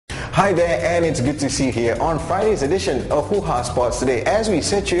Hi there, and it's good to see you here on Friday's edition of Hoohaa Sports Today as we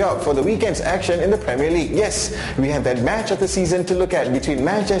set you up for the weekend's action in the Premier League. Yes, we have that match of the season to look at between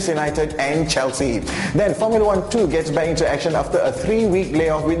Manchester United and Chelsea. Then Formula 1 2 gets back into action after a 3-week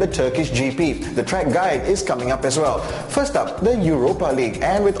layoff with the Turkish GP. The track guide is coming up as well. First up, the Europa League,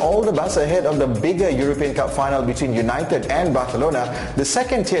 and with all the buzz ahead of the bigger European Cup final between United and Barcelona, the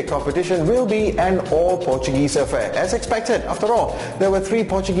second-tier competition will be an all-Portuguese affair. As expected, after all, there were 3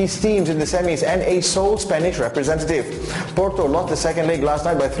 Portuguese teams in the semis and a sole Spanish representative. Porto lost the second leg last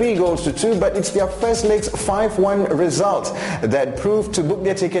night by 3-2, but it's their first leg's 5-1 result that proved to book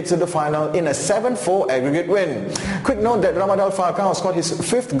their ticket to the final in a 7-4 aggregate win. Quick note that Ramadal Falcao scored his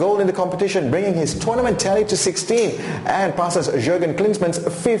 5th goal in the competition, bringing his tournament tally to 16 and passes Jurgen Klinsmann's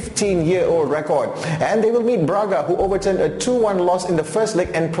 15-year-old record. And they will meet Braga, who overturned a 2-1 loss in the first leg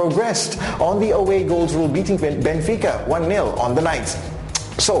and progressed on the away goals rule, beating Benfica 1-0 on the night.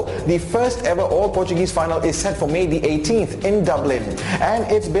 So, the first ever all-Portuguese final is set for May the 18th in Dublin. And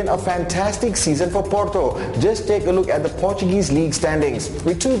it's been a fantastic season for Porto. Just take a look at the Portuguese league standings.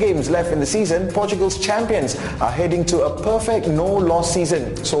 With 2 games left in the season, Portugal's champions are heading to a perfect no-loss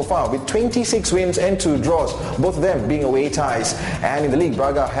season so far with 26 wins and 2 draws, both of them being away ties. And in the league,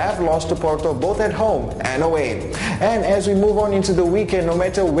 Braga have lost to Porto both at home and away. And as we move on into the weekend, no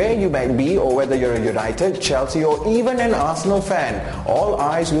matter where you might be or whether you're a United, Chelsea or even an Arsenal fan, all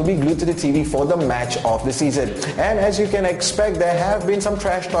eyes will be glued to the TV for the match of the season. And as you can expect, there have been some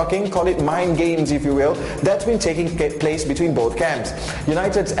trash talking, call it mind games if you will, that's been taking place between both camps.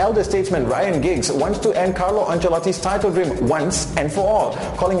 United's elder statesman Ryan Giggs wants to end Carlo Ancelotti's title dream once and for all,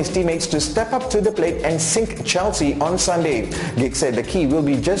 calling his teammates to step up to the plate and sink Chelsea on Sunday. Giggs said the key will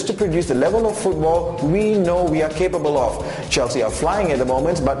be just to produce the level of football we know we are capable of. Chelsea are flying at the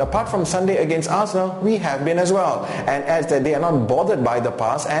moment, but apart from Sunday against Arsenal, we have been as well. And adds that they are not bothered by the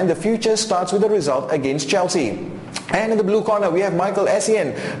past and the future starts with a result against Chelsea. And in the blue corner, we have Michael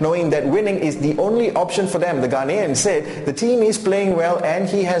Essien. Knowing that winning is the only option for them, the Ghanaian said the team is playing well and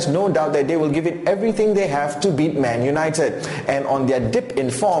he has no doubt that they will give it everything they have to beat Man United. And on their dip in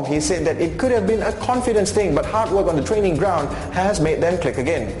form, he said that it could have been a confidence thing, but hard work on the training ground has made them click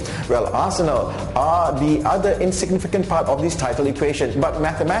again. Well, Arsenal are the other insignificant part of this title equation, but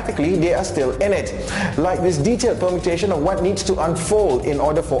mathematically they are still in it. Like this detailed permutation of what needs to unfold in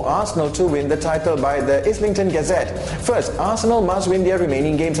order for Arsenal to win the title by the Islington Gazette. First, Arsenal must win their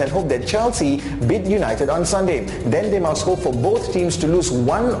remaining games and hope that Chelsea beat United on Sunday. Then they must hope for both teams to lose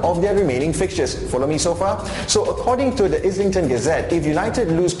one of their remaining fixtures. Follow me so far? So according to the Islington Gazette, if United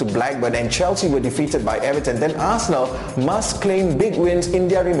lose to Blackburn and Chelsea were defeated by Everton, then Arsenal must claim big wins in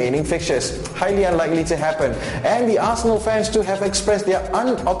their remaining fixtures. Highly unlikely to happen. And the Arsenal fans too have expressed their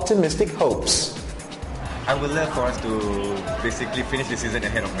unoptimistic hopes. I would love for us to basically finish the season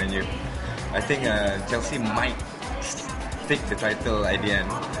ahead of Man U. I think Chelsea might take the title at the end,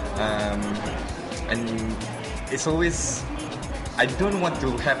 and it's always, I don't want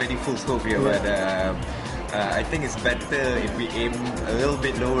to have any full scope here, but I think it's better if we aim a little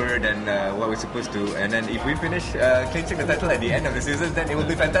bit lower than what we're supposed to, and then if we finish clinching the title at the end of the season, then it will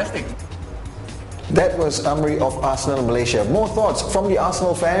be fantastic. That was Amri of Arsenal Malaysia. More thoughts from the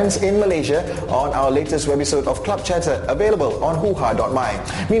Arsenal fans in Malaysia on our latest webisode of Club Chatter, available on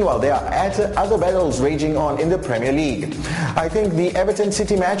Hoohaa.my. Meanwhile, there are other battles raging on in the Premier League. I think the Everton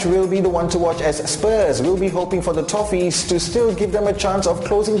City match will be the one to watch, as Spurs will be hoping for the Toffees to still give them a chance of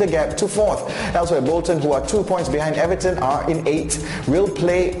closing the gap to 4th. Elsewhere, Bolton, who are 2 points behind Everton, are in 8th. Will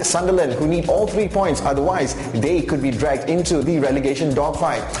play Sunderland, who need all 3 points, otherwise they could be dragged into the relegation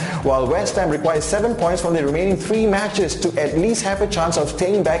dogfight. While West Ham requires 7 points from the remaining 3 matches to at least have a chance of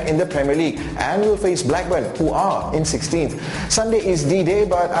staying back in the Premier League, and will face Blackburn, who are in 16th. Sunday is D-Day,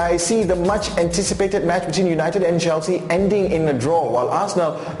 but I see the much anticipated match between United and Chelsea ending in a draw, while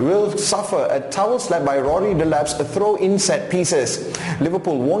Arsenal will suffer a towel slap by Rory Delap's throw-in set pieces.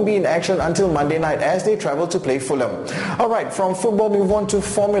 Liverpool won't be in action until Monday night as they travel to play Fulham. Alright, from football we move on to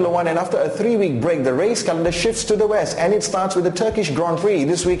Formula 1, and after a 3-week break, the race calendar shifts to the west, and it starts with the Turkish Grand Prix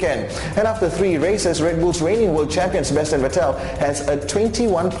this weekend. And after 3 races, Red Bull's reigning world champion Sebastian Vettel has a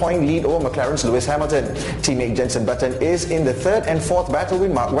 21-point lead over McLaren's Lewis Hamilton. Teammate Jenson Button is in the 3rd and 4th battle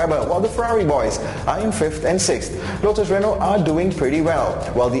with Mark Webber, while the Ferrari boys are in 5th and 6th. Lotus Renault are doing pretty well,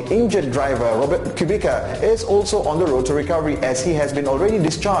 while the injured driver Robert Kubica is also on the road to recovery, as he has been already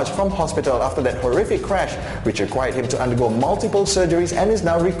discharged from hospital after that horrific crash which required him to undergo multiple surgeries and is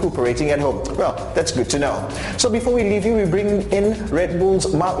now recuperating at home. Well, that's good to know. So before we leave you, we bring in Red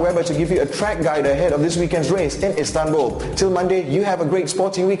Bull's Mark Webber to give you a track guide ahead of this weekend's race in Istanbul. Till Monday, you have a great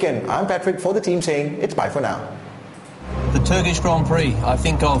sporting weekend. I'm Patrick for the team saying it's bye for now. The Turkish Grand Prix, I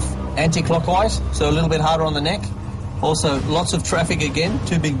think of anti-clockwise, so a little bit harder on the neck. Also, lots of traffic again,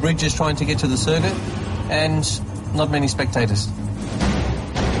 2 big bridges trying to get to the circuit, and not many spectators.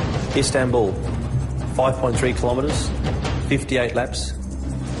 Istanbul, 5.3 kilometres, 58 laps,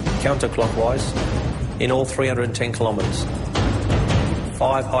 counterclockwise, in all 310 kilometres.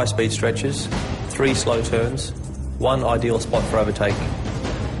 5 high-speed stretches, 3 slow turns, 1 ideal spot for overtaking.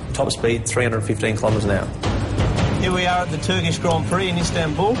 Top speed 315 kilometres an hour. Here we are at the Turkish Grand Prix in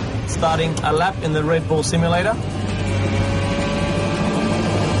Istanbul, starting a lap in the Red Bull simulator.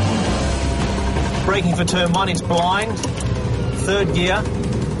 Braking for turn 1, it's blind. 3rd gear,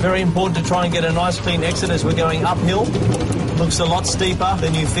 very important to try and get a nice clean exit as we're going uphill. Looks a lot steeper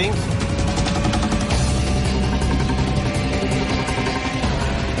than you think.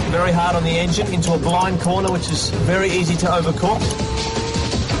 Very hard on the engine into a blind corner, which is very easy to overcook.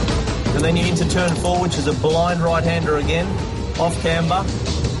 And then you're into turn 4, which is a blind right-hander again, off camber.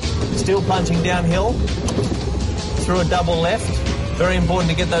 Still plunging downhill, through a double left. Very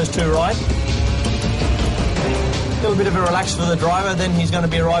important to get those 2 right. A little bit of a relax for the driver, then he's going to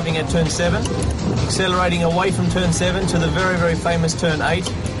be arriving at turn 7. Accelerating away from turn 7 to the very, very famous turn 8,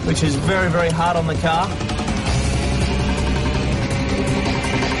 which is very, very hard on the car.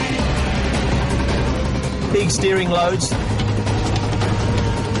 Big steering loads.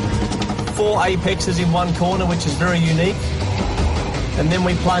 4 apexes in 1 corner, which is very unique. And then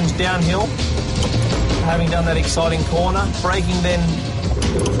we plunge downhill, having done that exciting corner. Braking then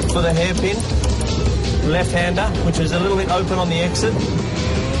for the hairpin. Left-hander, which is a little bit open on the exit.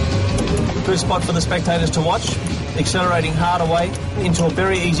 Good spot for the spectators to watch. Accelerating hard away into a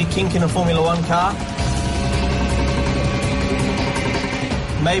very easy kink in a Formula 1 car.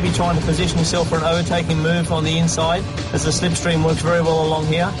 Maybe trying to position yourself for an overtaking move on the inside, as the slipstream works very well along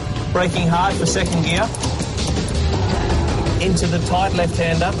here. Braking hard for 2nd gear. Into the tight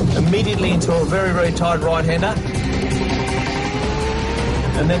left-hander, immediately into a very, very tight right-hander.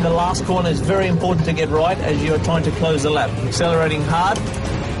 And then the last corner is very important to get right as you're trying to close the lap. Accelerating hard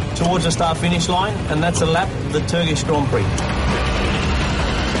towards the start-finish line, and that's a lap of the Turkish Grand Prix.